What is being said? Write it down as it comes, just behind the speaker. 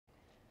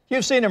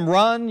You've seen him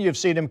run, you've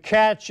seen him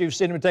catch, you've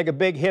seen him take a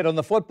big hit on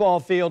the football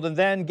field and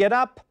then get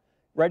up,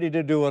 ready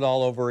to do it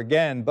all over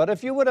again. But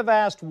if you would have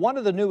asked one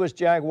of the newest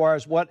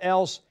Jaguars what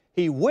else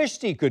he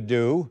wished he could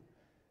do,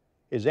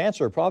 his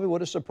answer probably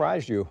would have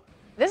surprised you.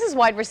 This is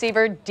wide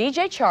receiver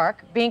DJ Chark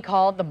being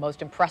called the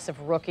most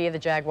impressive rookie of the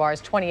Jaguars'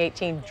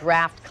 2018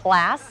 draft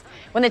class.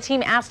 When the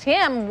team asked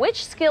him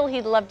which skill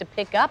he'd love to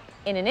pick up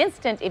in an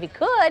instant if he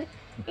could,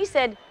 he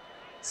said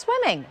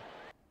swimming.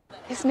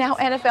 His now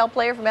NFL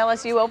player from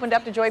LSU opened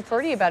up to Joy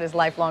Purdy about his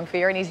lifelong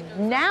fear, and he's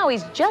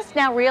just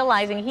now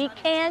realizing he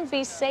can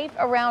be safe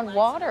around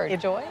water.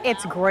 Joy?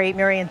 It's great,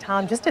 Mary and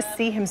Tom, just to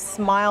see him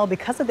smile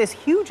because of this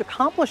huge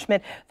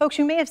accomplishment. Folks,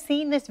 you may have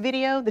seen this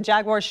video the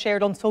Jaguars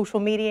shared on social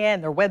media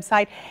and their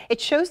website.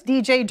 It shows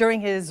DJ during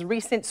his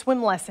recent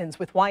swim lessons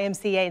with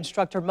YMCA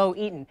instructor Mo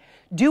Eaton.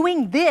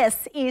 Doing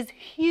this is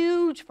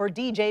huge for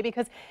DJ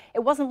because it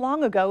wasn't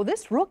long ago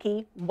this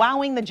rookie,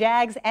 wowing the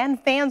Jags and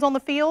fans on the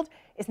field,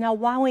 is now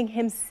wowing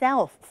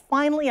himself,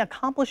 finally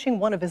accomplishing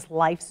one of his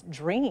life's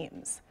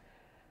dreams.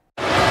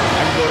 I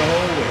can go the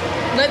whole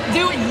way. Let's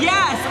do it.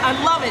 Yes,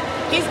 I love it.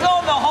 He's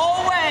going the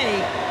whole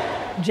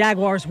way.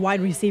 Jaguars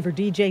wide receiver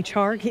DJ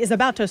Chark is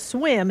about to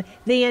swim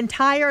the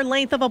entire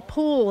length of a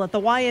pool at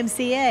the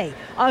YMCA.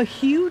 A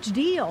huge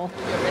deal.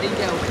 Get ready,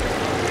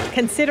 go.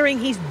 Considering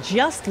he's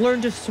just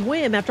learned to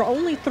swim after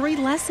only 3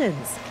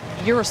 lessons.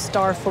 You're a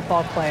star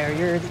football player.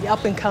 You're the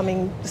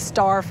up-and-coming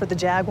star for the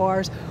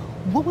Jaguars.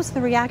 What was the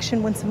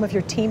reaction when some of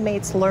your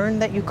teammates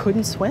learned that you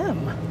couldn't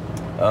swim?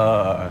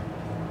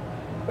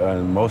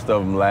 Most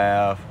of them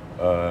laughed.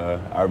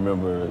 I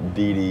remember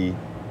Dee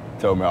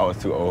told me I was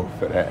too old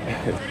for that.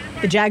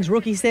 The Jags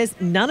rookie says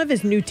none of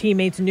his new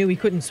teammates knew he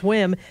couldn't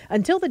swim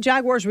until the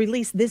Jaguars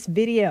released this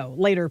video,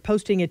 later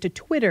posting it to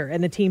Twitter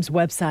and the team's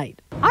website.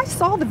 I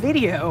saw the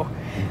video.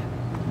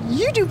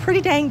 You do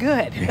pretty dang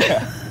good.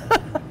 Yeah.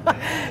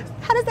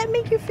 How does that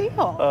make you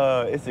feel?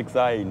 It's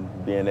exciting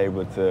being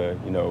able to,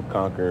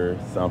 conquer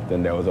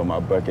something that was on my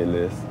bucket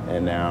list.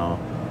 And now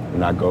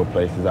when I go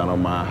places, I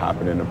don't mind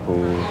hopping in the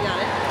pool.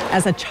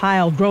 As a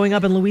child growing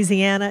up in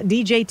Louisiana,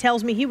 DJ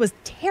tells me he was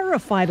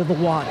terrified of the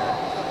water.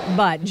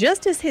 But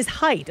just as his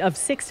height of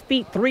 6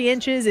 feet 3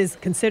 inches is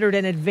considered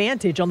an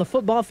advantage on the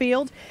football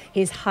field,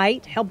 his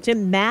height helped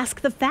him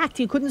mask the fact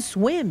he couldn't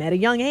swim at a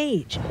young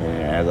age.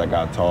 And as I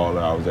got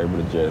taller, I was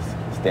able to just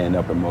stand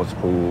up in most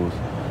pools.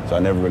 So I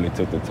never really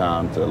took the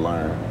time to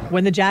learn.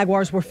 When the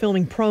Jaguars were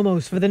filming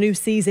promos for the new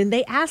season,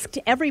 they asked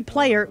every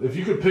player, if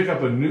you could pick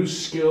up a new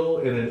skill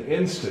in an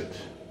instant,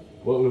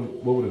 what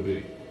would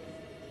it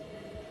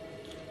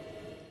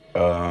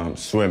be?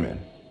 Swimming.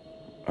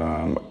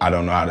 I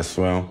don't know how to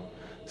swim,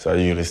 so I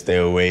usually stay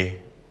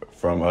away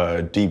from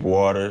deep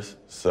waters.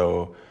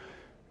 So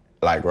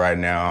like right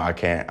now,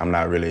 I'm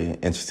not really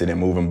interested in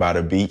moving by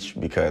the beach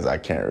because I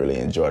can't really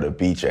enjoy the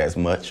beach as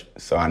much.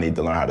 So I need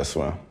to learn how to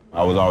swim.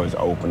 I was always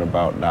open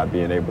about not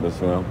being able to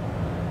swim,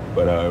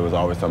 but it was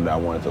always something I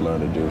wanted to learn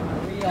to do.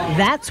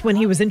 That's when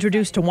he was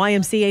introduced to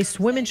YMCA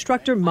swim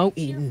instructor Mo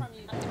Eaton.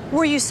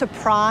 Were you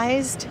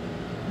surprised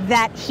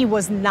that he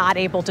was not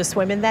able to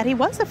swim and that he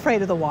was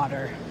afraid of the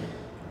water?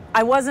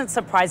 I wasn't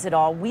surprised at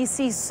all. We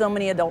see so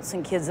many adults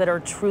and kids that are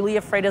truly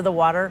afraid of the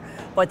water,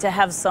 but to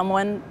have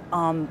someone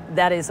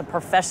that is a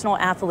professional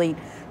athlete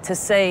to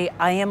say,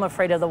 I am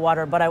afraid of the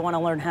water, but I want to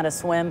learn how to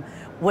swim,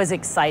 was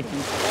exciting.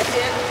 That's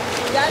it.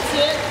 That's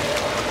it.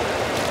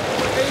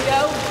 There you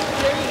go.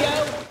 There you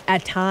go.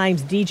 At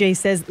times, DJ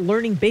says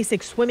learning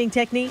basic swimming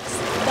techniques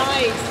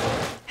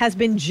has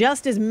been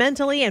just as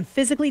mentally and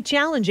physically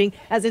challenging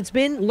as it's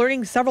been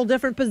learning several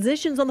different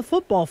positions on the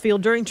football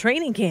field during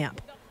training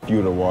camp. If you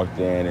would have walked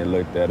in and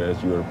looked at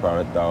us, you would have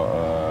probably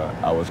thought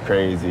I was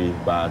crazy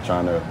by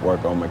trying to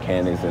work on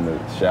mechanics in the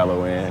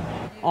shallow end.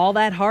 All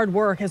that hard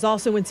work has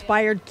also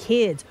inspired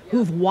kids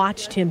who've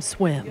watched him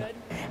swim.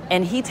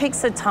 And he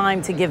takes the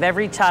time to give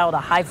every child a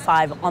high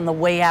five on the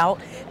way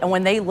out. And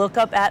when they look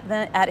up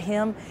at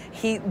him,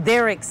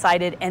 they're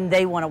excited and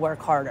they want to work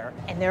harder.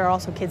 And there are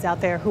also kids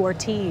out there who are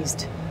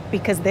teased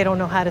because they don't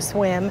know how to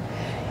swim.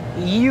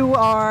 You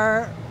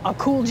are a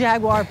cool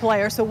Jaguar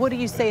player, so what do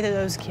you say to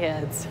those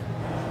kids?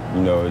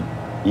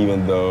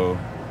 Even though,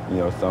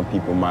 some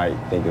people might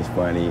think it's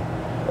funny,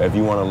 if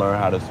you want to learn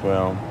how to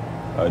swim,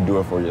 do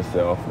it for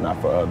yourself,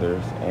 not for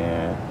others.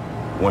 And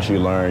once you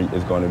learn,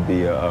 it's going to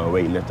be a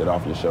weight lifted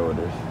off your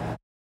shoulders.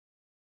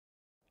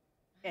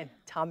 And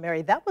Tom,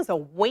 Mary, that was a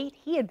weight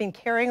he had been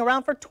carrying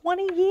around for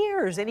 20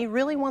 years, and he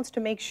really wants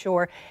to make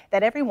sure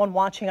that everyone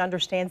watching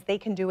understands they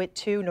can do it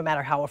too, no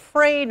matter how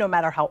afraid, no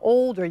matter how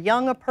old or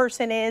young a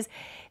person is.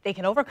 They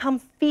can overcome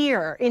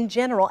fear in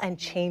general and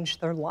change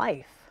their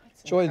life.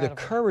 Joy, the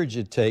courage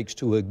it takes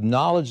to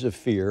acknowledge the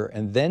fear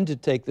and then to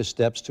take the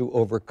steps to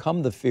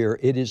overcome the fear,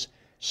 it is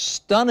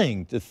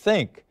stunning to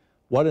think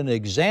what an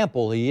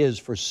example he is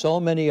for so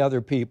many other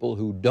people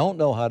who don't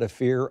know how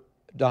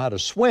to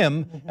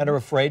swim and are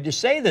afraid to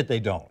say that they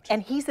don't.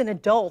 And he's an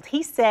adult.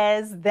 He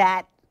says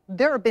that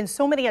there have been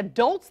so many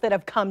adults that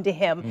have come to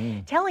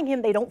him telling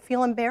him they don't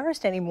feel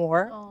embarrassed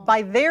anymore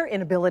by their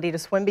inability to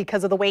swim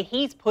because of the way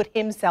he's put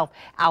himself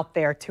out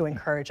there to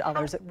encourage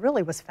others. It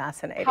really was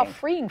fascinating. How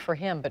freeing for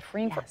him, but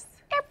freeing for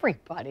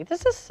everybody.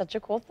 This is such a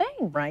cool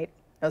thing. Right?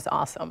 That was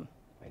awesome.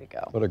 Way to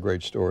go. What a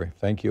great story.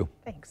 Thank you.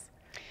 Thanks.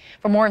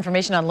 For more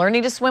information on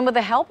learning to swim with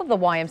the help of the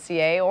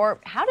YMCA or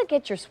how to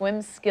get your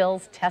swim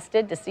skills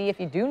tested to see if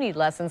you do need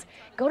lessons,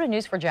 go to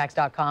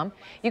news4jax.com.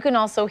 You can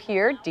also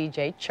hear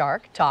DJ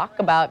Chark talk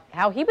about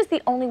how he was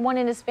the only one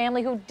in his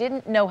family who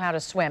didn't know how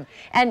to swim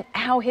and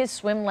how his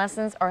swim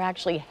lessons are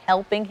actually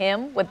helping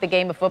him with the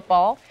game of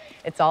football.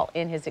 It's all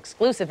in his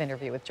exclusive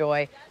interview with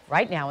Joy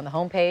right now on the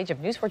homepage of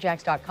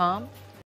news4jax.com.